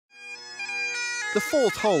The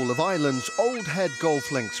fourth hole of Ireland's Old Head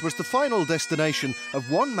golf links was the final destination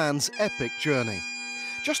of one man's epic journey.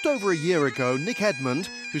 Just over a year ago, Nick Edmund,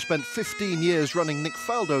 who spent 15 years running Nick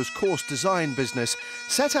Faldo's course design business,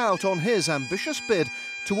 set out on his ambitious bid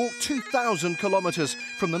to walk 2,000 kilometres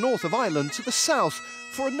from the north of Ireland to the south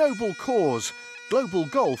for a noble cause,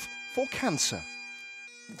 Global-Golf4-Cancer.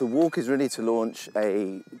 The walk is really to launch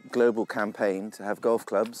a global campaign to have golf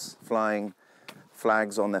clubs flying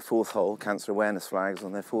flags on their fourth hole, cancer awareness flags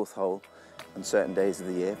on their fourth hole on certain days of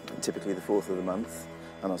the year, typically the fourth of the month,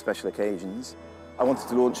 and on special occasions. I wanted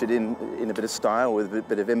to launch it in a bit of style with a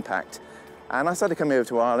bit of impact. And I started coming over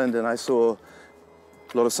to Ireland and I saw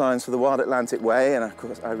a lot of signs for the Wild Atlantic Way, and of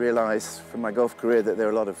course I realised from my golf career that there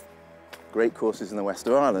are a lot of great courses in the west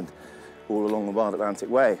of Ireland, all along the Wild Atlantic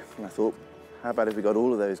Way. And I thought, how about if we got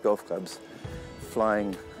all of those golf clubs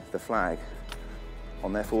flying the flag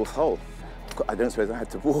on their fourth hole? I don't suppose I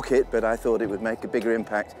had to walk it, but I thought it would make a bigger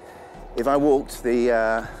impact if I walked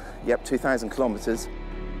the 2,000 kilometres.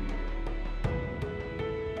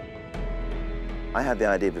 I had the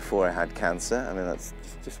idea before I had cancer. I mean, that's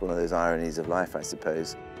just one of those ironies of life, I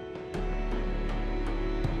suppose.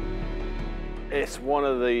 It's one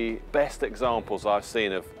of the best examples I've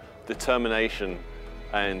seen of determination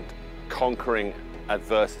and conquering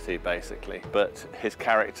adversity, basically. But his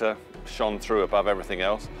character shone through above everything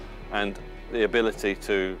else, and the ability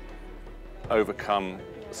to overcome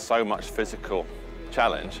so much physical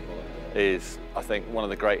challenge is, I think, one of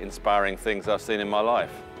the great inspiring things I've seen in my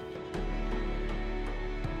life.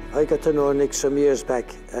 I got to know Nick some years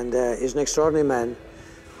back, and he's an extraordinary man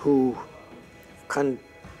who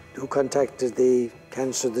contacted the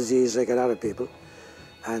cancer disease like a lot of people,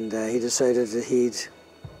 and he decided that he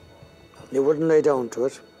wouldn't lay down to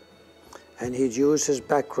it, and he'd use his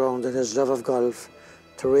background and his love of golf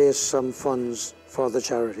to raise some funds for the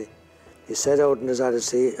charity. He set out in his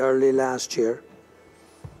odyssey early last year,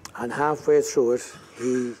 and halfway through it,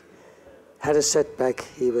 he had a setback.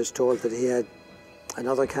 He was told that he had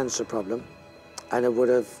another cancer problem, and it would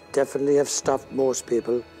have definitely have stopped most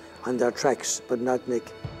people on their tracks, but not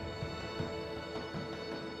Nick.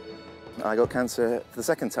 I got cancer for the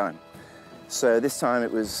second time. So this time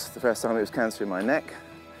the first time it was cancer in my neck.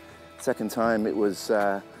 Second time it was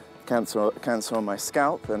cancer on my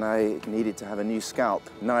scalp, and I needed to have a new scalp.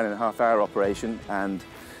 9.5-hour operation and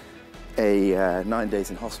 9 days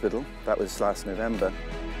in hospital. That was last November.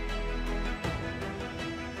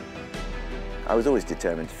 I was always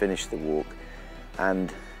determined to finish the walk,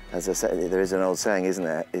 and as I said, there is an old saying, isn't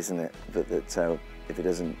it? That if it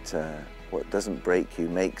doesn't, what doesn't break you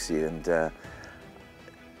makes you. And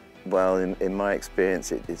well, in my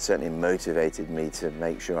experience, it certainly motivated me to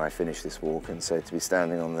make sure I finish this walk, and so to be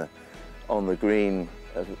standing on the green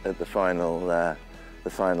at the final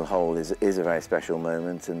hole is a very special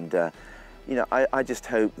moment. And you know, I just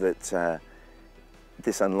hope that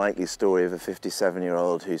this unlikely story of a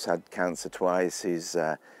 57-year-old who's had cancer twice, who's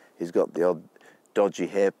got the odd dodgy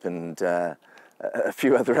hip and a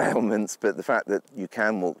few other ailments, but the fact that you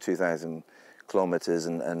can walk 2,000 kilometres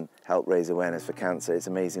and help raise awareness for cancer, it's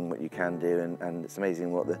amazing what you can do, and it's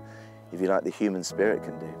amazing what if you like, the human spirit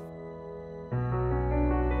can do.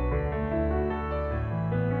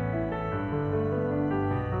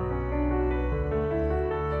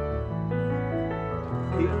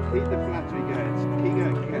 Keep the flattery going. Keep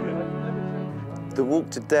going. The walk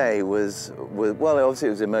today was, well, obviously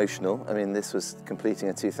it was emotional. I mean, this was completing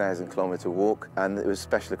a 2,000 kilometre walk, and it was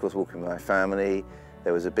special, of course, walking with my family.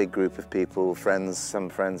 There was a big group of people, friends. Some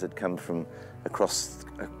friends had come from across,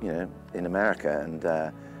 you know, in America, and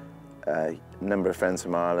a number of friends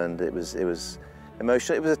from Ireland. It was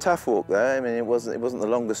emotional. It was a tough walk, though. I mean, it wasn't the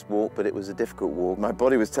longest walk, but it was a difficult walk. My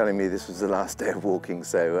body was telling me this was the last day of walking,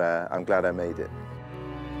 so I'm glad I made it.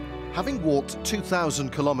 Having walked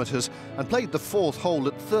 2,000 kilometres and played the fourth hole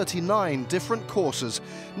at 39 different courses,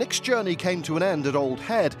 Nick's journey came to an end at Old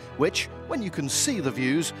Head, which, when you can see the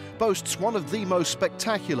views, boasts one of the most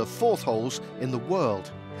spectacular fourth holes in the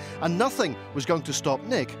world. And nothing was going to stop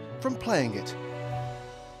Nick from playing it.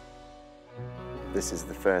 This is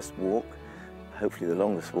the first walk, hopefully the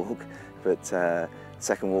longest walk, but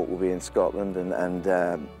second walk will be in Scotland, and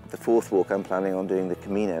the fourth walk I'm planning on doing the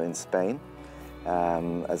Camino in Spain.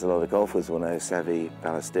 As a lot of golfers will know, Seve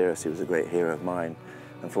Ballesteros, who was a great hero of mine,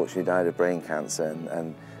 unfortunately died of brain cancer,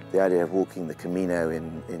 and the idea of walking the Camino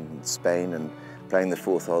in Spain and playing the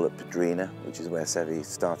fourth hole at Pedrina, which is where Seve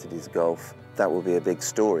started his golf, that will be a big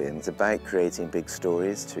story, and it's about creating big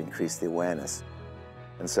stories to increase the awareness.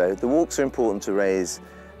 And so the walks are important to raise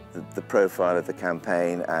the profile of the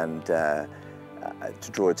campaign, and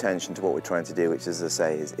to draw attention to what we're trying to do, which, as I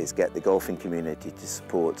say, is get the golfing community to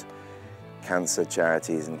support cancer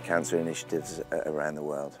charities and cancer initiatives around the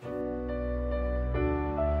world.